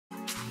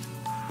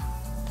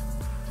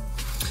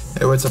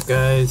Hey, what's up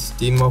guys?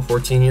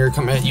 Demo14 here,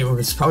 coming at you.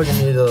 It's probably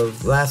gonna be the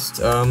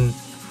last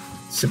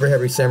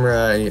Superheavy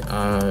Samurai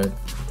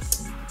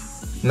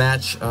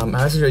match.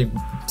 I actually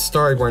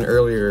started one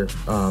earlier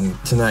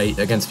tonight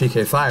against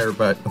PK Fire,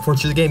 but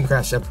unfortunately the game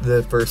crashed after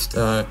the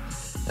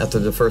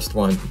first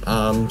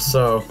one.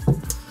 So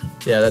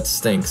yeah, that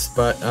stinks.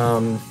 But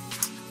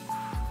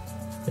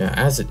yeah,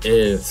 as it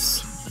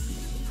is,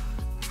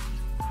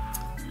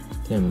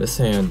 damn, this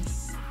hand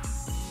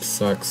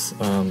sucks.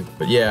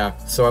 But yeah,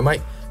 so I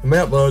might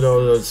upload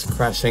all those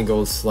crash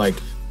singles, like,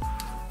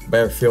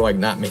 but I feel like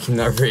not making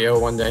that video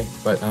one day.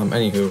 But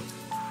anywho,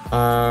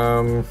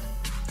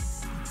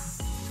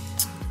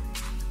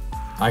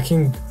 I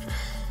can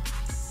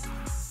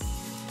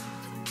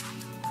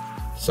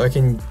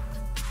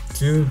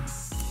do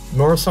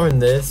normal summon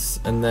this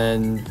and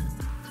then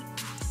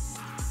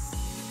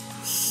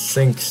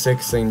sync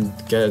 6 and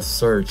get a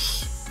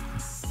search.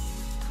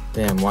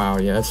 Damn, wow,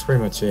 yeah, that's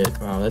pretty much it.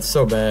 Wow, that's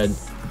so bad.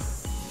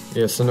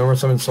 Yeah, so normal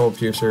summon Soul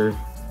Piercer,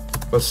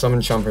 special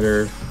summon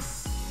Trumpeter,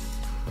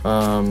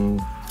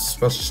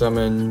 special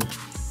summon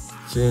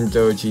Jin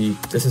Doji.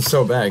 This is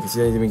so bad because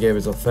he didn't even give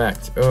his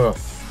effect. Ugh.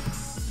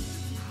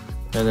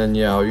 And then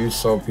yeah, I'll use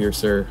Soul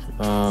Piercer,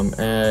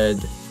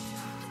 add,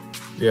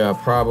 yeah,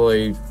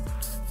 probably,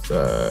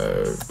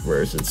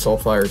 where is it,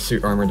 Soulfire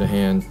Suit Armor to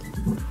hand.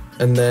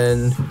 And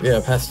then, yeah,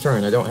 pass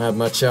turn. I don't have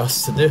much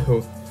else to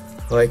do.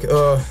 Like,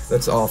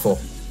 that's awful.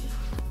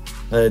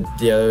 Yeah,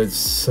 it's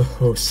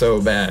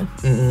so bad.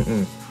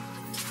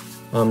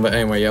 But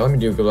anyway, yeah, let me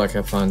do good luck,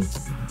 have fun.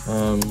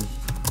 A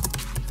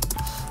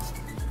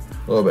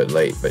little bit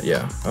late, but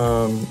yeah.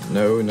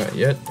 No, not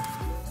yet.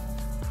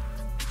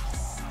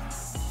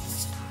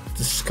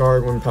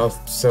 Discard one power.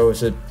 So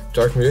is it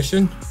Dark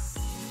Magician?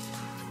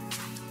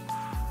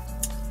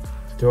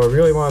 Do I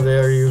really want to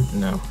dare you?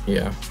 No.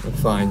 Yeah,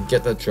 fine.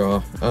 Get that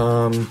draw.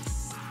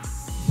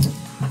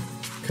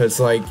 Cause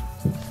like,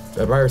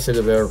 I'd rather say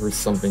the bear for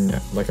something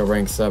like a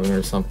rank 7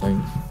 or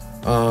something.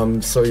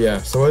 So yeah.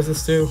 So what does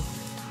this do?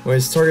 When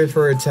it's targeted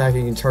for attack,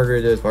 you can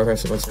target it as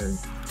bypass monster.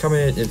 Come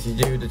in. If you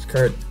do the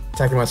current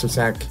attacking monster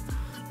attack,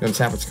 you can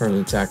tap its current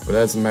attack. But that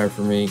doesn't matter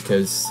for me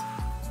because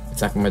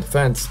attacking my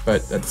defense,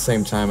 but at the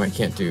same time I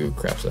can't do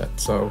crap set.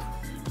 So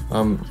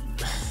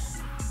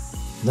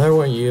another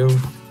one you.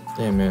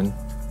 Damn, man.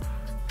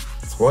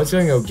 So I was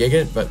gonna go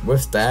Gigant, but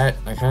with that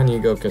I kinda need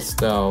to go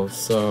Castell,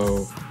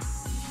 so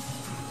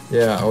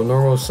yeah, I'll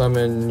normal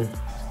summon.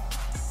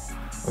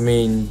 I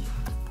mean,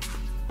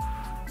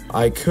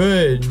 I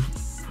could,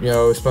 you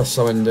know, special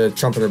summon the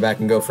Trumpeter back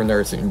and go for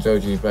another Suit and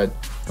Joji, but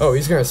oh,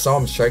 he's gonna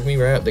Solemn Strike me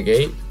right out the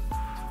gate?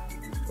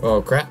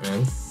 Oh crap,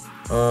 man.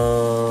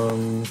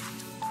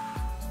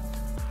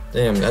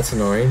 Damn, that's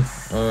annoying.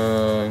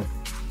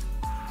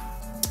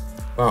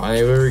 Wow,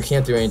 I literally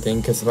can't do anything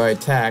because if I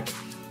attack,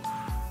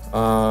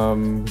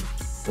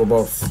 we'll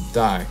both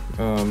die.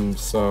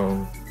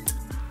 So,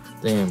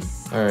 damn.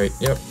 Alright,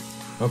 yep,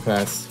 I'll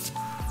pass.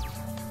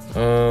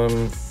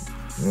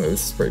 This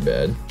is pretty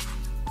bad.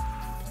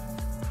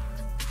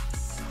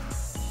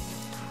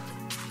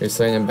 Okay,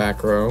 setting in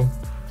back row.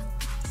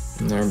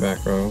 Another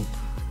back row.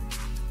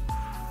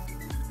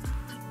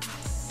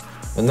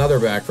 Another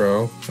back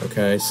row.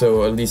 Okay,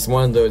 so at least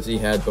one of those he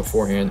had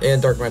beforehand. And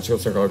Dark Magical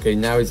Circle. Okay,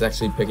 now he's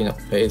actually picking up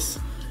the pace.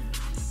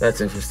 That's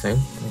interesting.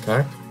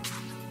 Okay.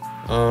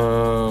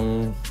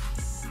 I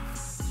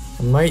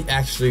might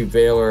actually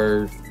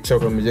Veiler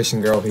Choco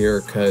Magician Girl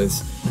here,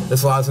 because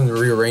this allows him to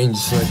rearrange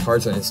some of the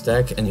cards on his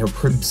deck, and he'll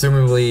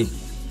presumably,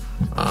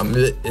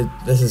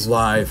 this is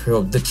live,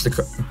 he'll ditch a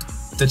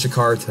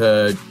card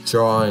to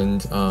draw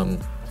and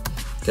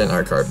get an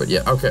art card. But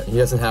yeah, okay, he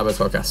doesn't have a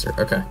Spellcaster.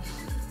 Okay.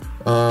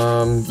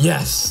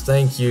 Yes,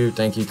 thank you.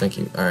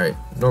 Alright,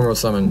 normal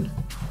summon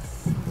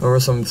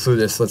through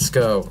this, let's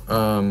go.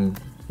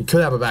 He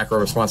could have a back row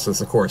response to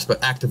this, of course,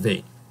 but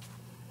activate.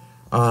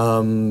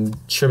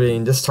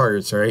 Tributing this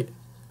targets, right?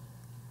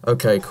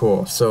 Okay,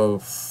 cool. So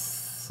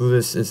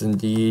Fludis is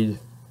indeed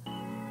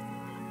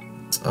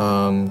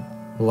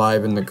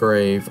live in the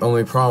grave.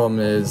 Only problem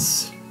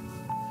is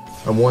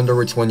I wonder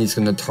which one he's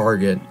gonna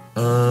target.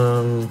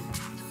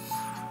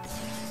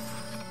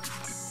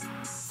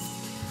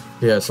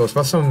 Yeah, so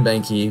special summon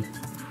Banky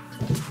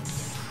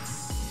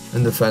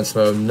in defense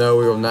mode. No,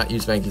 we will not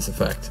use Banky's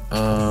effect.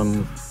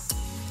 I'm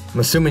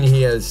assuming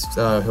he has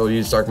he'll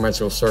use Dark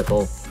Magical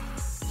Circle,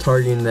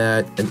 targeting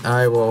that, and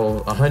I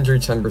will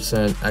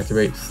 110%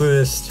 activate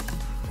Flutist,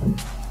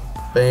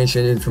 banish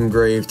it from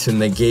grave to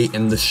negate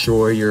and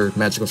destroy your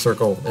Magical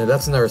Circle. And if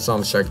that's another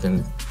Solemn Strike,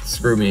 then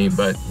screw me,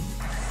 but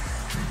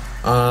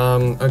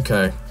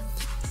okay.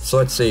 So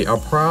let's see, I'll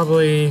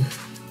probably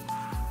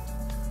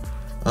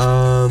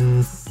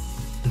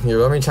here,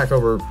 let me attack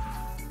over.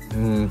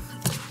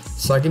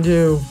 So I can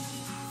do,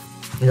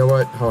 you know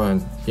what, hold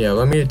on. Yeah,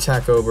 let me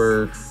attack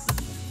over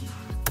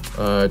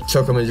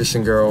Choco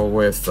Magician Girl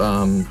with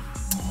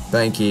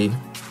Banky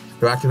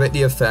to activate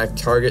the effect,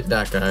 target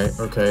that guy,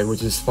 okay,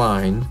 which is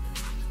fine.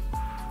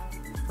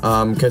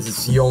 Because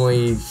it's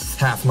only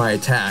half my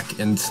attack,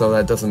 and so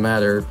that doesn't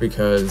matter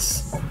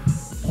because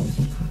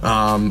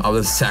I'll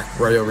just attack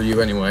right over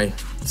you anyway.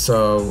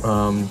 So,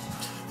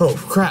 oh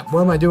crap,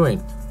 what am I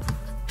doing?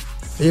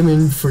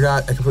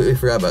 I completely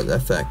forgot about that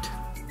effect.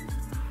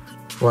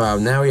 Wow,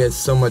 now he has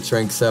so much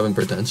rank 7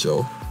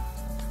 potential.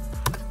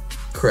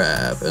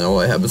 Crap, and all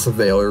I have is a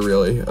Veiler,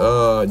 really.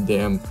 Oh,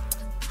 damn.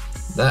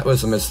 That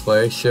was a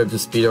misplay. Should have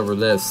just beat over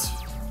this.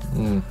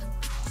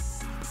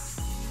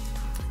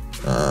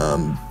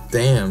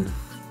 Damn.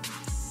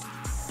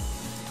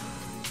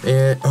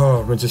 And,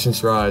 oh,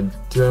 Magician's Rod.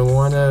 Do I really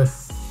want to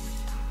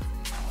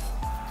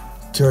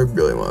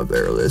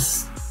Veiler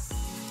this?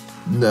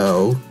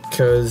 No,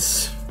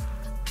 because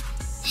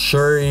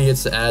sure he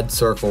gets to add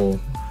circle,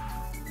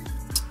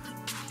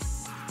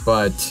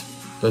 but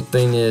the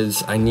thing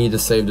is, I need to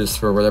save this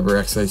for whatever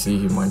XIC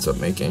he winds up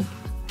making.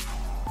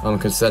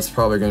 Because that's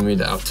probably going to be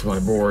the out to my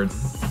board.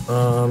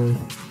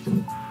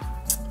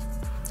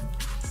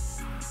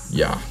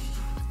 Yeah.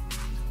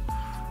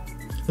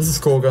 This is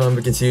cool going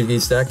to continue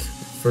these deck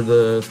for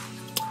the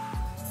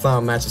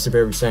final match of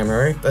Superheavy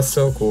Samurai. That's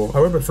so cool. I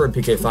would prefer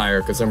PK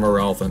Fire because they're more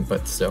relevant,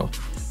 but still.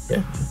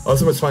 Yeah.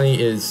 Also, what's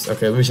funny is,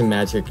 okay, Illusion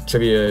Magic should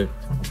be a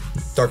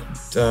dark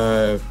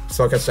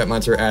spellcast that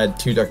monster, add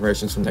 2 dark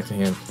versions from deck to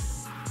hand.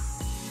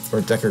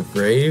 Or deck or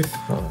grave?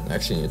 Oh,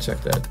 actually, I need to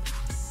check that.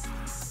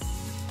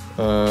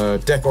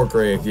 Deck or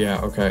grave,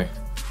 yeah, okay.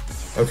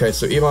 Okay,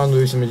 so Elon,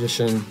 Illusion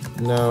Magician,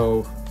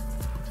 no.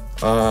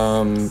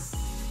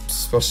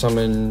 Spell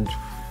summon.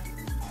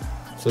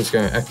 So it's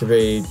gonna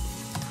activate,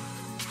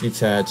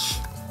 detach.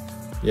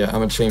 Yeah, I'm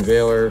gonna chain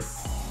Veiler.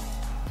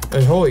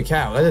 And holy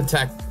cow, that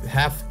attack,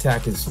 half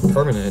attack is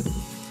permanent.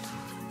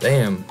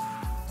 Damn.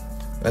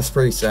 That's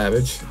pretty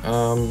savage.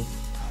 Oh,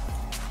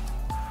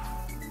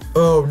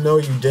 no,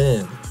 you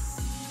didn't.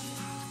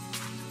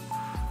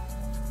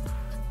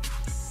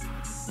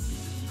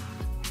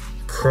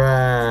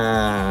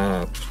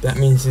 Crap. That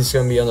means he's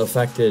gonna be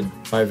unaffected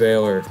by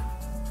Veiler.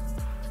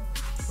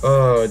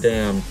 Oh,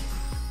 damn.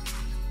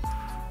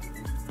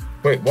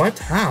 Wait, what?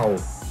 How?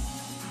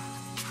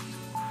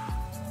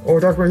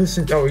 Oh, Dark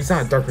Magician. Oh, he's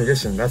not a Dark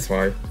Magician, that's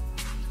why.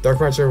 Dark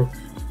Magician.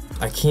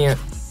 I can't.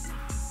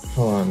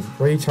 Hold on.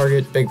 What do you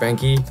target? Big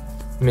Banky?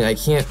 I mean, I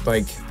can't,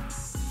 like,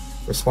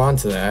 respond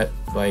to that.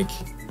 Like,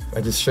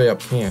 I just straight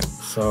up can't.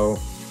 So,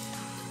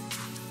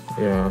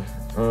 yeah.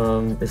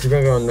 Is he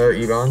gonna go another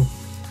Ebon?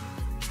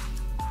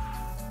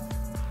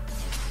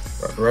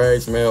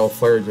 Rise, Male,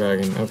 Flare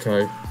Dragon.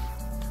 Okay.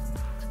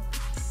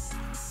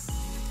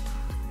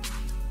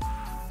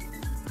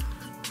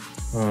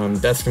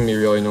 That's gonna be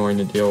really annoying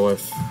to deal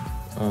with.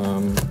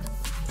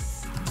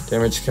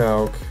 Damage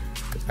calc,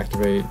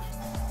 activate.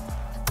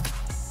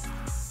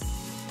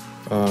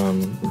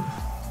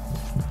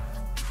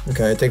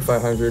 Okay, I take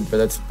 500, but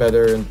that's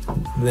better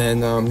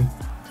than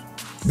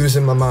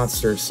losing my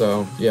monster.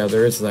 So yeah,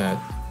 there is that.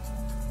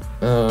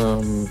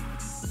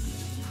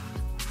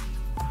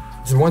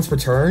 Is it once per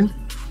turn?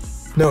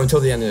 No, until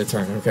the end of the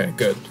turn. Okay,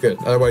 good, good.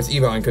 Otherwise,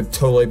 Ebon could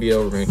totally be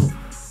over me.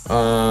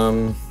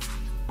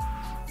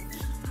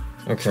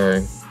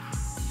 Okay.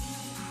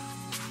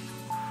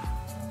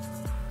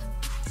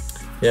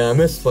 Yeah, I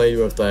misplayed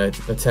with that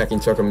attacking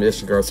Choco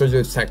Magician Girl. So I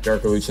just attacked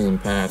Dark Illusion in the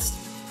past.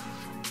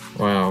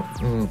 Wow.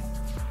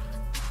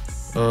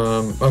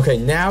 Okay,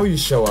 now you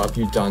show up,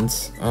 you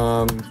dunce.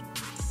 Oh,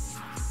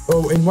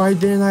 and why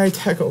didn't I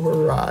attack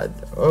Overrod?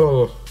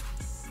 Oh.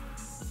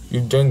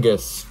 You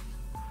dingus.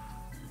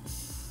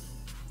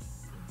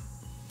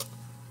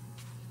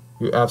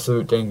 You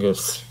absolute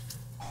dingus.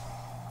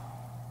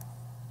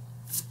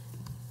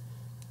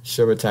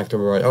 Should have attacked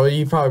Override. Oh,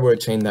 you probably would have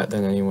chained that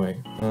then anyway.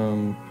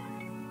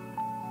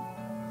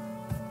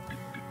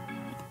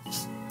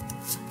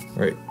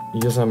 Right, he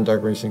doesn't have a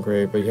Dark Racing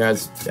Grave, but he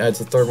adds a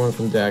third one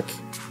from deck.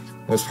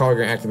 That's probably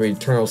going to activate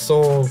Eternal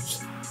Soul,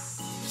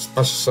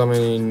 Special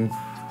Summoning,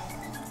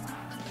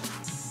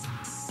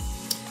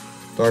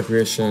 Dark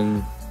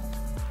Vision.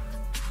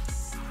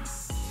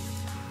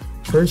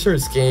 Pretty sure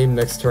it's game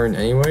next turn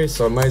anyway,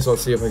 so I might as well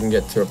see if I can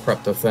get to a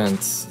prep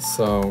defense.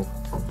 So,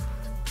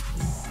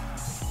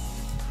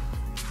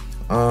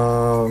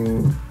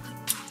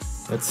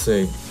 let's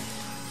see.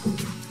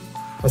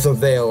 That's a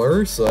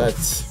Veiler, so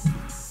that's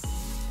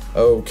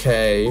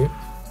okay.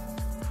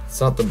 It's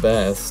not the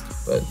best,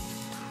 but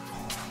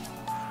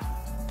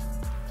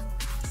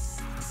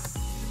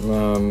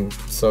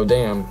so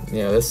damn,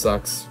 yeah, this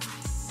sucks.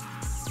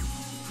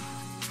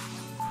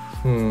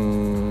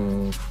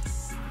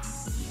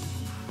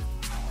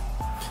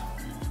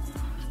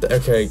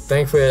 Okay,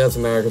 thankfully it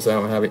doesn't matter because I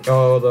don't have it.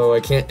 Although I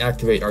can't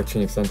activate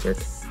Arcane Eccentric.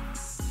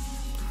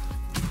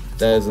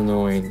 That is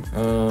annoying.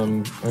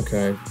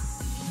 Okay.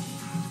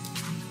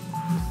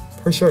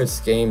 Pretty sure it's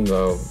game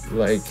though.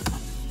 Like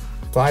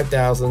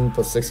 5,000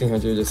 plus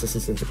 1,600 is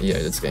 66. Yeah,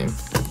 it's game.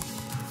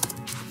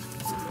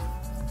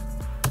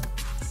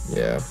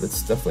 Yeah,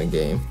 it's definitely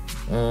game.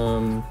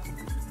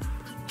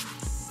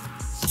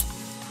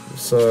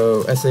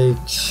 So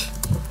SH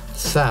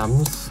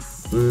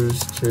Sams lose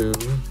to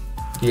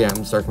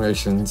DMs, Dark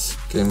Magicians,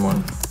 game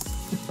 1.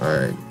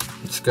 Alright,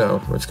 let's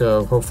go. Let's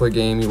go. Hopefully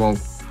game you won't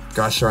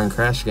gosh darn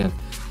crash again.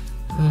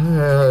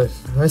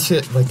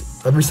 Landship, like,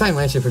 I'm reciting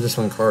Landship for just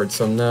one card,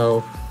 so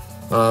no.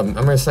 I'm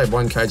gonna cite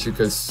one Kaiju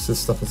because this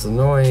stuff is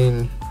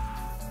annoying.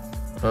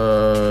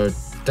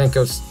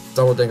 Denko,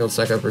 double Denko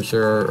Sekka for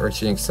sure,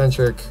 Archie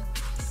Eccentric.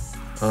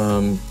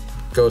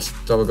 Ghost,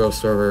 double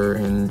Ghost Rover,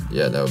 and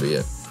yeah, that'll be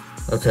it.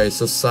 Okay,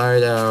 so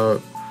side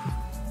out.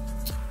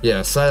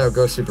 Yeah, side out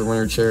Ghost Super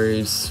Winter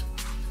Cherries.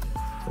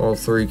 All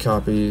 3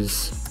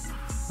 copies.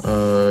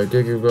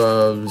 Giga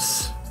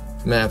Gloves,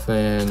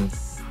 Mathman,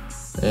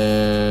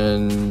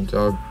 and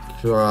I'll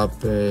drop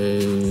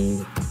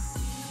a.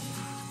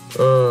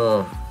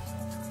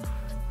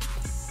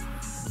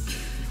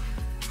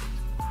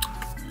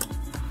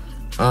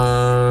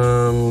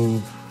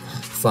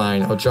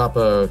 Fine. I'll drop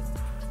a.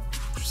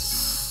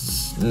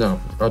 No,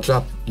 I'll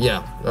drop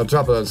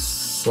a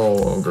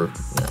Soul Ogre.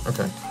 Yeah,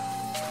 okay.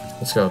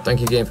 Let's go.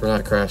 Thank you, game, for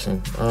not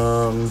crashing.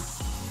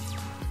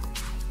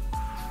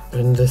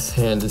 And this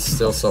hand is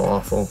still so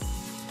awful.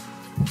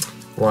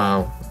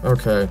 Wow.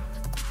 Okay.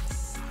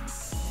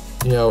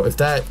 You know, if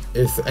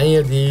any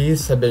of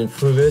these had been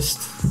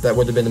flutist, that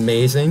would have been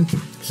amazing.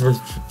 Because we're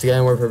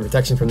getting more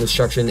protection from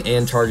destruction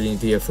and targeting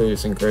via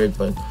flutist and grid,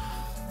 but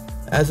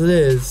as it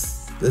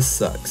is, this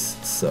sucks.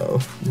 So,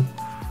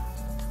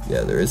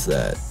 yeah, there is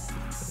that.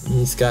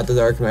 He's got the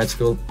dark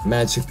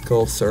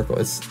magical circle.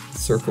 It's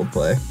circle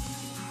play.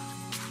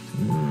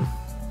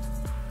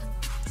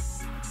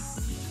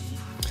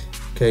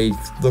 Okay,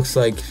 looks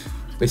like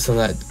based on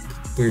that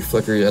brief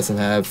flicker, he doesn't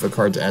have a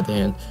card to add to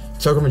hand.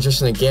 Choker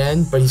Magician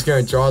again, but he's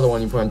gonna draw the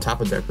one you put on top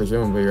of deck,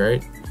 presumably,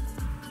 right?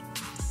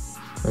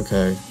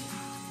 Okay.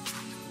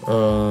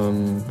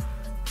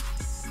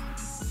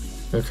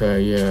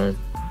 Okay, yeah.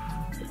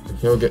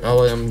 I'll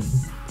let him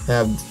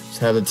have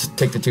to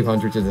take the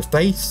 200 to the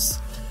face.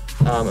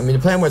 I mean, the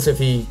plan was if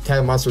he had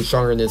a monster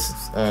stronger than this,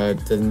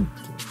 then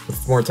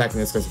with more attacking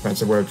this goes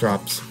defensive, where it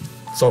drops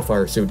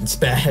Soulfire Suit. It's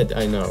bad,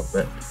 I know,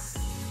 but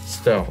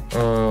still.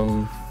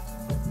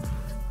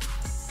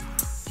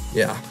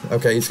 Yeah,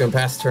 okay, he's gonna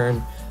pass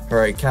turn.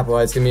 Alright,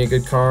 Capitalize, give me a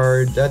good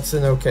card. That's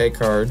an okay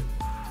card.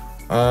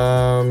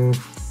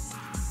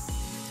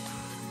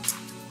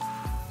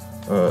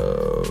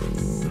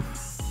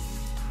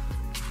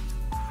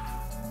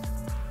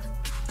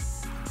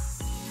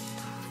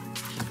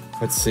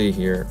 Let's see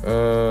here.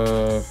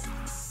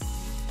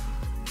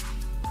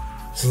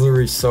 This is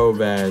literally so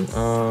bad.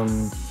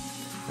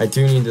 I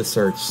do need to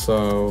search,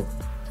 so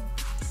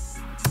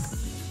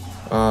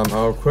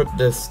I'll equip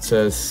this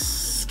to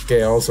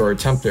Scales, or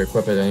attempt to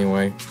equip it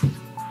anyway.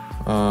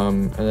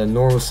 And then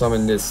normal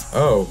summon this.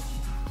 Oh,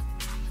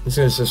 this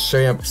is just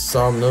straight up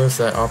summon. Notice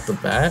that off the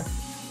bat.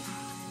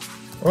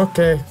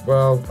 Okay,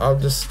 well, I'll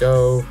just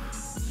go.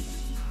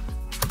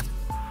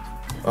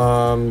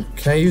 Can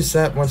I use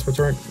that once per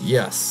turn?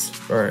 Yes.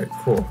 Alright,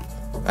 cool.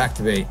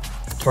 Activate.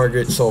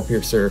 Target Soul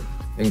Piercer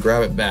and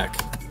grab it back.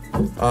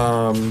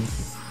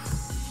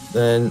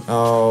 Then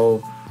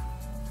I'll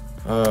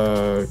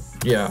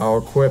I'll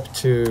equip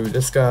to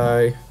this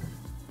guy.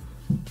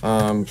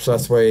 So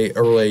that's way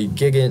overlay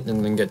Gigant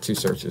and then get 2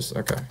 searches.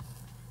 Okay.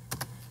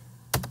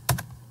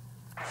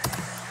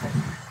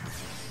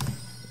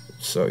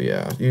 So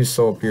yeah, use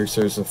Soul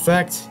Piercer's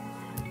effect.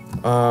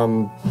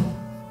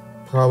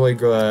 Probably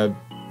grab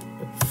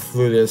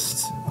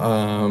Flutist.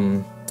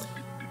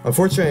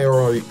 Unfortunately, I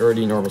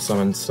already normal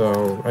summoned,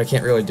 so I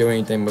can't really do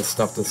anything with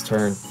stuff this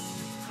turn.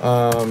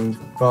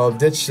 But I'll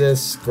ditch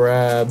this,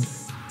 grab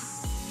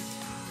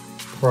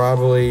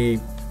probably,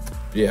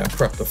 yeah,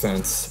 prep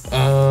defense.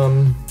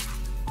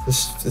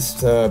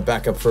 Just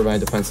back up for my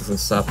defenses and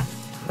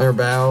stuff. Under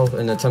battle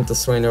and attempt to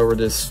swing over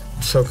this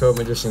Choco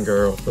Magician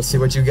Girl. Let's see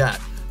what you got.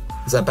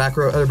 Is that back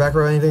row, other back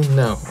row anything?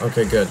 No.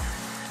 Okay, good.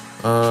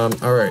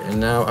 Alright, and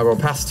now I will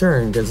pass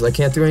turn because I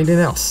can't do anything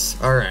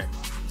else. Alright.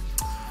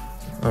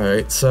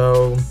 Alright,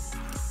 so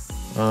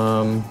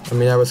I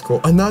mean, that was cool.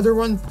 Another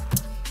one?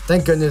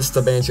 Thank goodness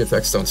the Banshee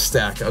effects don't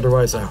stack,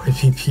 otherwise I would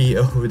be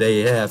PO'd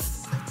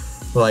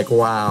AF. Like,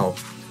 wow.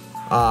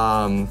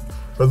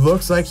 But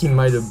looks like he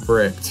might have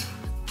bricked,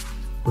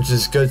 which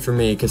is good for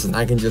me, because then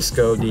I can just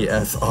go the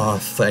F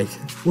off, like,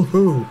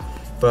 woohoo!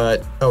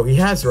 But, oh, he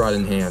has Rod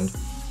in hand.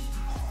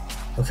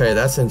 Okay,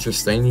 that's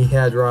interesting, he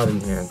had Rod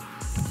in hand.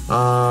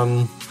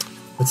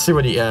 Let's see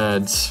what he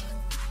adds.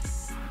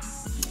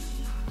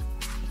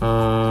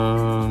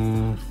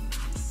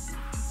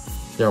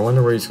 Yeah, I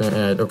wonder what he's gonna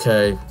add.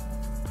 Okay.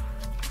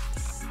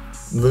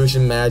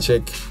 Illusion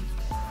Magic.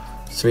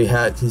 So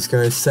he's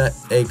gonna set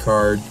a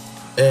card.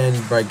 And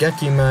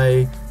Raigeki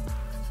my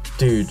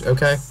dude,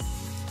 okay.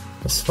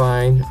 That's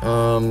fine.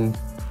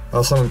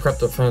 I'll summon Prep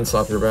Defense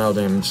off your battle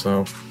damage,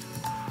 so.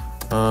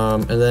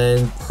 And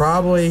then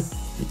probably,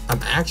 I'm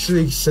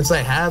actually, since I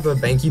have a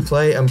Banky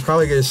play, I'm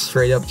probably gonna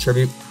straight up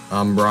tribute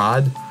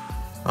Rod.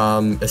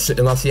 Unless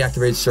he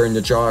activates during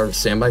the draw or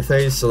standby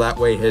phase, so that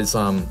way his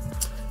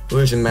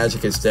Illusion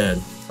Magic is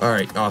dead.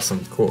 Alright,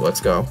 awesome, cool, let's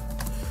go.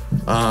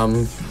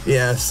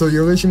 Yeah, so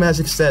your Illusion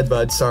Magic's dead,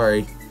 bud,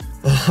 sorry.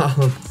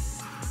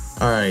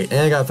 Alright, and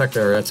I got effect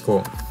there, that's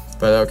cool.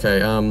 But okay,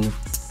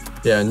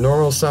 yeah,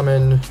 normal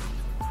summon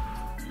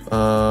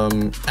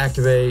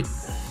Activate.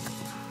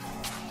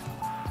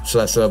 So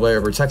that's a layer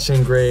of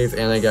protection grave,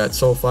 and I got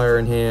Soulfire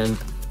in hand.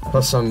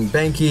 Plus some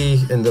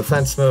Banky in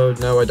defense mode.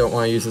 No, I don't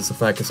want to use this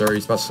effect because I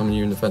already special summoned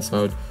you in defense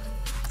mode.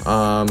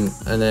 And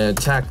then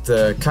attack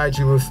the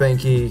Kaiju with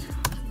Banky.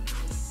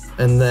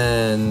 And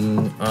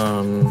then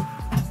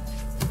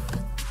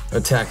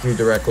attack you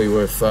directly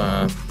with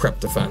prep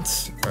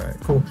defense. Alright,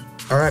 cool.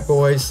 Alright,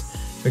 boys.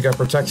 We got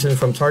protection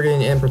from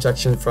targeting and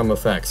protection from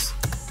effects.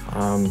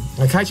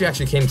 My Kaiju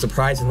actually came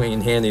surprisingly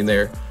in handy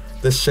there.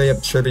 This straight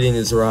up tributing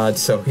his rod,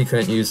 so he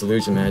couldn't use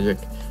illusion magic.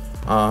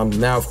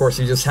 Now, of course,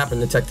 he just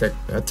happened to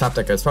top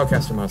deck a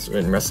spellcaster monster,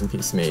 and rest in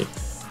peace me.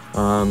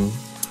 But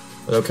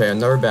okay,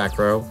 another back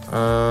row.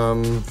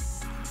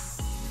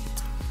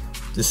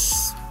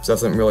 This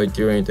doesn't really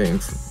do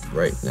anything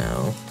right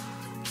now.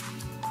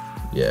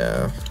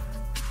 Yeah.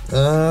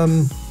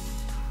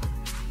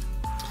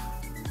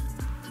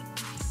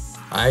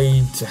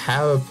 I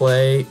have a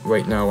play.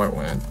 Wait, no, I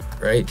won't.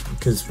 Right?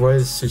 Because what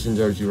does Sushin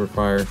Doji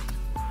require?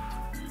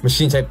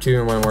 Machine type 2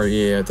 and 1 more.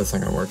 Yeah, that's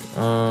not gonna work.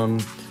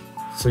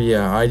 So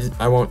yeah,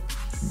 I won't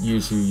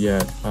use you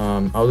yet.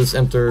 I'll just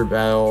enter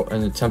battle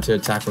and attempt to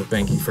attack with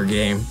Banky for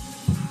game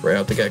right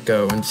out the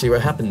get-go and see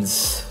what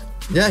happens.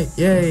 Yay!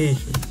 Yay!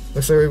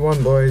 Looks like we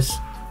won, boys.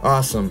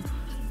 Awesome.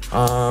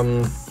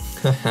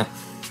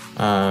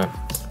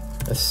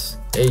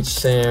 H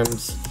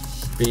Sam's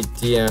beat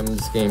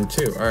DM's game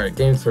 2. Alright,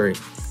 game 3.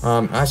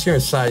 I'm actually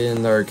gonna side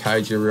in our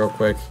Kaiju real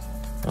quick.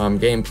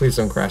 Game, please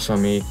don't crash on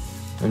me.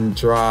 And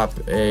drop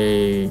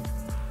a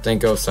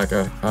Denko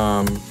Seka.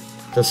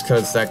 Just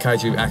because that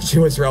Kaiju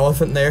actually was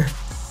relevant there.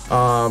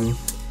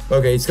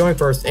 Okay, he's going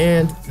first,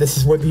 and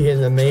this would be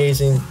an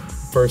amazing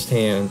first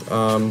hand.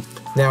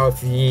 Now, if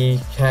he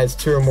has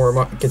gets 2 or more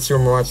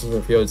monsters in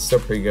the field, it's still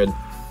pretty good.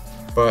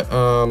 But,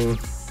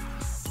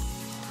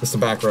 just the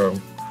back row.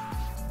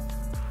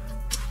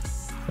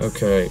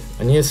 Okay,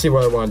 I need to see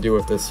what I want to do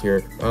with this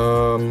here.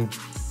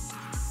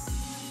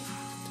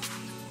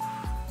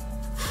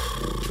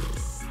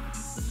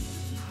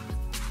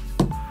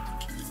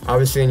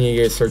 Obviously, I need to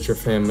get a search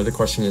of him, but the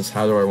question is,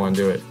 how do I want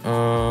to do it?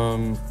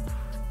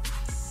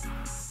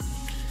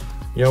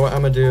 You know what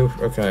I'm gonna do?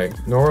 Okay,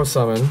 normal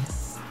summon.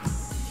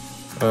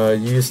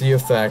 Use the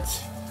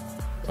effect,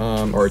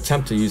 or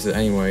attempt to use it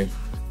anyway.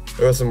 If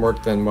it doesn't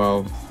work, then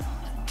well,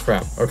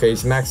 crap. Okay,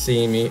 he's max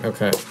seeing me.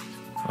 Okay,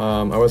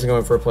 I wasn't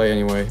going for a play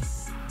anyway.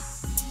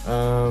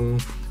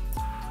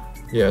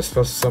 Yeah,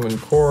 special summon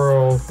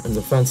Coral in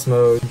defense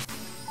mode.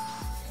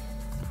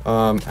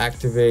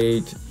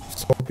 Activate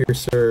Soul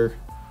Piercer.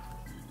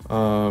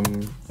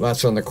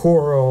 Latch on the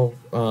Coral.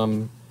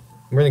 I'm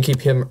gonna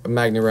keep him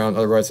Magna around,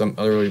 otherwise I'm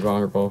utterly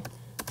vulnerable.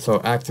 So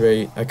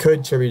activate. I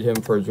could tribute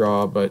him for a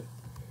draw, but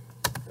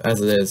as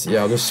it is,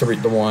 yeah, I'll just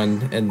tribute the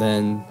 1, and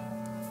then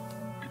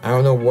I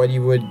don't know what he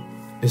would.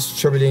 Is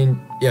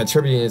tributing? Yeah,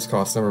 tributing his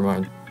cost. Never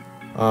mind.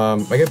 I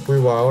get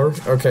Blue Waller.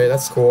 Okay,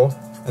 that's cool.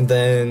 And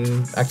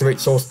then activate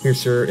Soul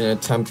Piercer in an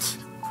attempt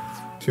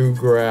to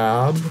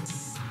grab.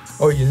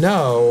 Oh, you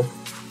know,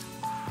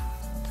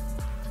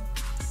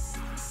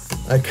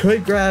 I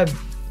could grab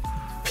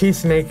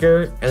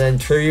Peacemaker and then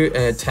tribute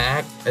and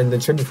attack, and then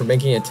tribute for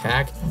making an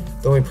attack.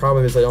 The only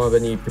problem is I don't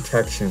have any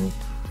protection.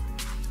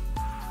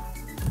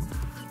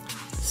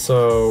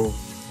 So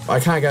I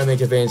kind of gotta make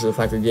advantage of the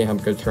fact that the game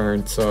have a good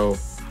turn. So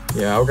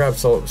yeah, I'll grab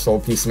Soul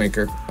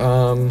Peacemaker.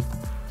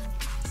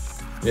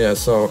 Yeah,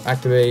 so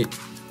activate,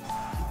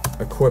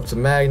 equip the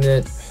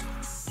magnet,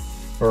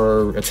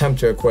 or attempt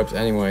to equip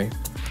anyway,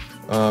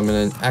 and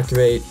then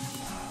activate,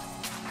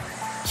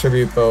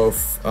 tribute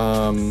both,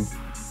 and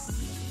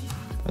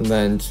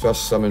then special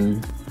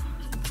summon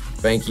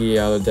Banky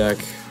out of the deck.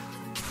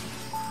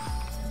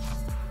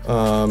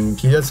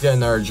 He does get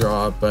another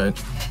draw, but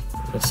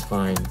that's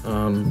fine.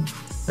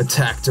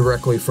 Attack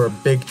directly for a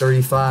big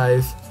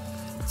 35.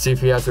 See if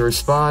he has a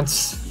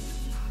response.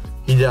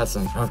 He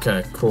doesn't.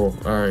 Okay, cool.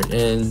 Alright,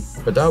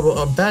 but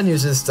bad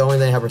news is the only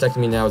thing I have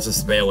protecting me now is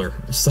this Veiler.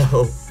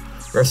 So,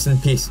 rest in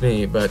peace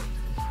me, but,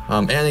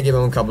 and I give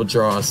him a couple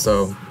draws,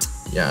 so,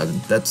 yeah,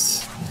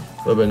 that's a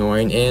little bit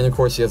annoying. And of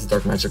course he has a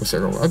Dark Magical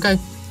Circle. Okay.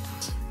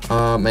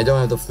 I don't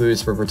have the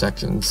fluids for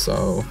protection,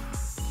 so,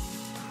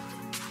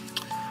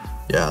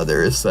 yeah,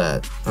 there is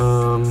that.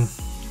 So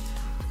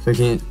I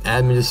can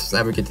add me this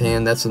Advocate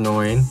hand, that's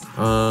annoying.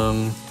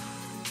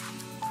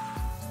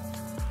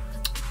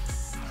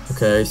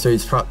 Okay, so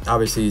he's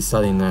obviously he's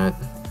studying that.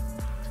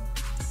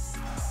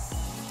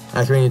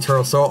 Activating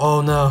Eternal Soul.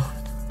 Oh no!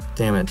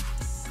 Damn it.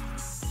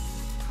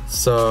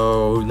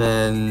 So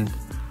then,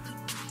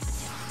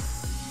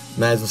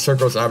 Magical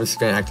Circle is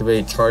obviously going to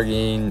activate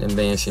targeting and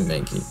banishing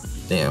Banky.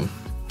 Damn.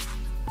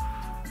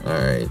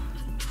 Alright.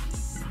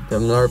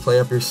 Have another play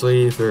up your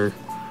sleeve, or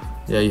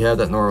yeah, you have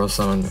that normal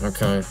summon.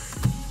 Okay.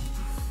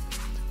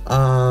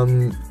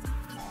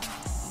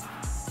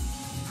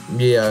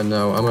 Yeah,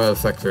 no, I'm gonna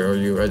effect failure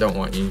you. I don't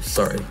want you.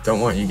 Sorry,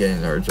 don't want you getting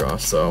another draw.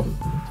 So,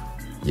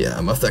 yeah,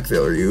 I'm gonna effect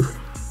failure you.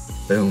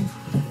 Boom.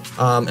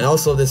 And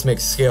also this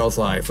makes Scales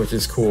live, which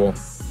is cool.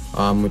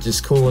 Which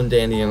is cool and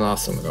dandy and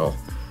awesome and all.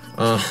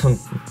 Um,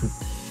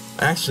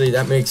 actually,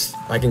 that means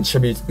I can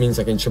tribute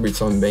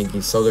someone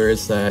banking, so there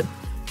is that.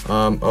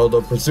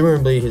 Although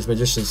presumably his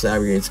Magician's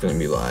Navigate's gonna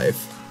be live,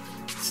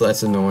 so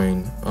that's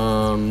annoying.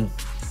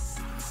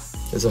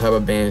 Guess I'll have a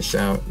banished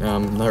out.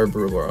 Not a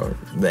brutal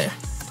there.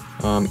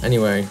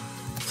 Anyway,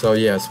 so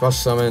yeah, special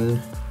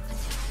summon.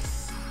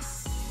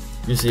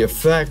 Use the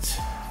effect.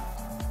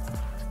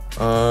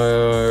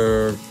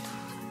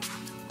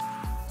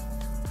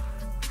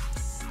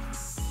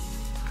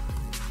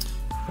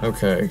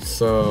 Okay,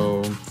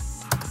 so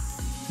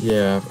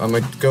yeah, I'm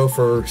gonna go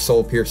for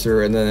Soul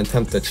Piercer and then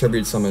attempt to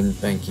tribute summon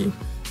Banky.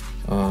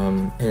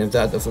 And if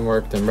that doesn't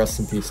work, then rest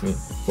in peace me.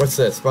 What's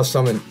this? Special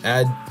summon,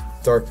 add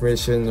Dark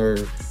Magician or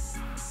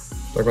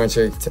Dark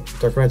Magic.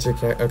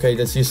 Okay,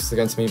 that's useless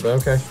against me,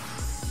 but okay.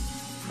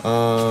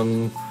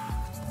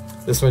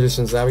 This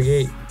Magician's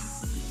Navigate.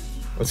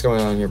 What's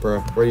going on here, bro?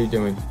 What are you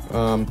doing?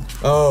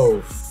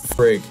 Oh,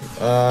 frig.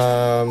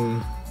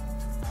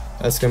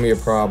 That's gonna be a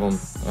problem.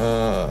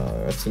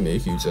 That's gonna be a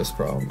huge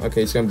problem.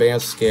 Okay, he's gonna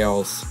banish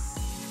Scales.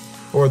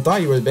 Or I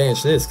thought you would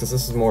banish this, because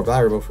this is more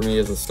valuable for me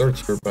as a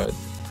searcher, but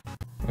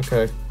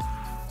okay.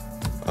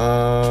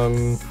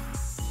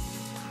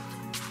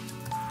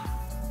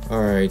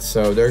 Alright,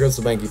 so there goes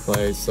the Banky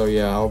play. So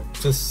yeah, I'll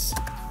just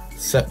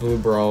set Blue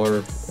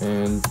Brawler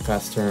and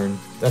pass turn.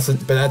 That's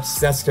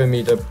gonna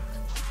be the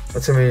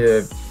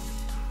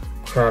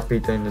crappy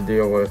thing to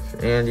deal with.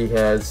 And he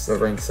has a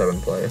rank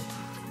 7 play.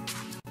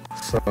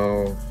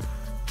 So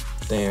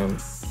damn.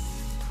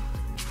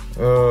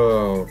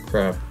 Oh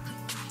crap.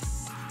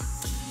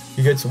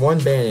 He gets one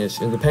banish,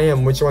 and depending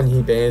on which one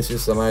he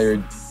banishes, I'm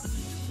either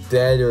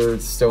dead or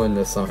still in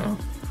this somehow.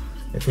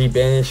 If he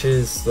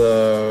banishes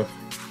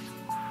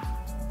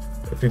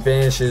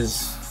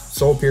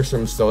Soul Piercer,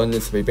 I'm still in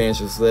this. If he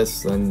banishes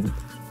this, then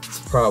it's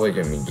probably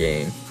gonna be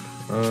game.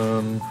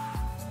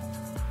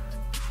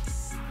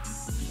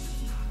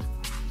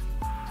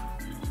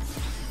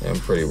 Yeah, I'm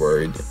pretty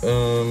worried.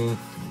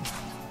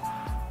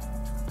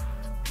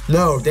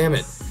 No, damn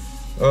it.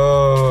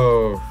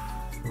 Oh.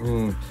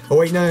 Oh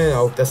wait,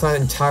 no, that's not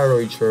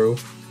entirely true.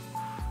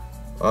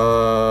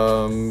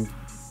 I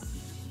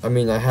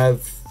mean,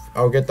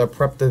 I'll get the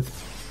prep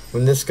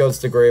when this goes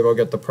to grave, I'll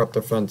get the prep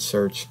defense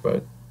search,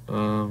 but,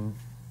 yeah,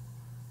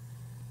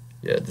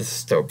 this is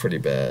still pretty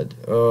bad.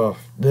 Oh,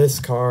 this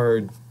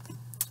card.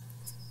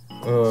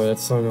 Oh,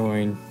 that's so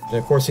annoying. And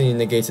of course he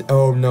negates it.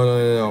 Oh,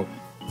 no.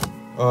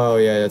 Oh,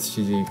 yeah, that's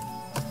GG.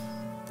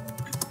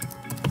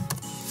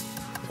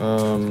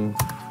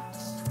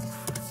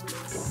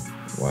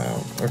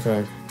 Wow,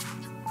 okay.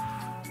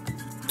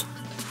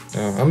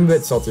 I'm a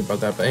bit salty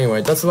about that, but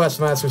anyway, that's the last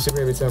match for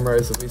Superheavy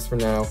Samurais, at least for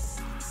now.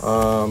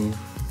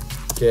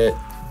 Get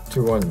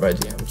 2-1 by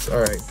GMs.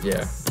 Alright,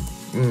 yeah.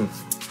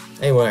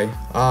 Anyway,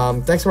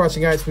 thanks for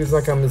watching, guys. Please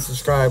like, comment, and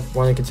subscribe.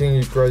 Want to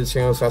continue to grow this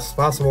channel as fast as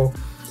possible.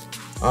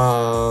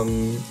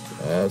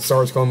 Star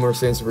Wars Clone Wars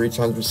stands to reach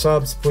 100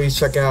 subs. Please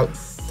check out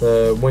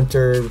the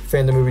Winter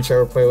Fandom Movie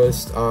Trailer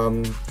playlist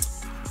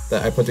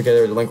that I put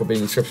together. The link will be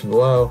in the description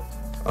below.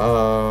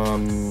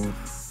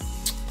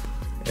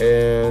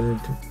 And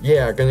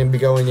yeah, gonna be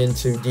going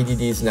into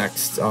DDDs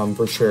next,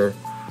 for sure.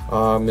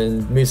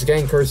 And music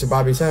again, courtesy of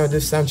Bobby Cento.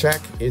 This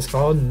soundtrack is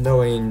called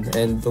Knowing,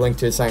 and the link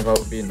to his SoundCloud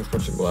will be in the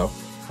description below.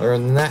 Other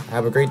than that,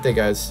 have a great day,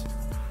 guys.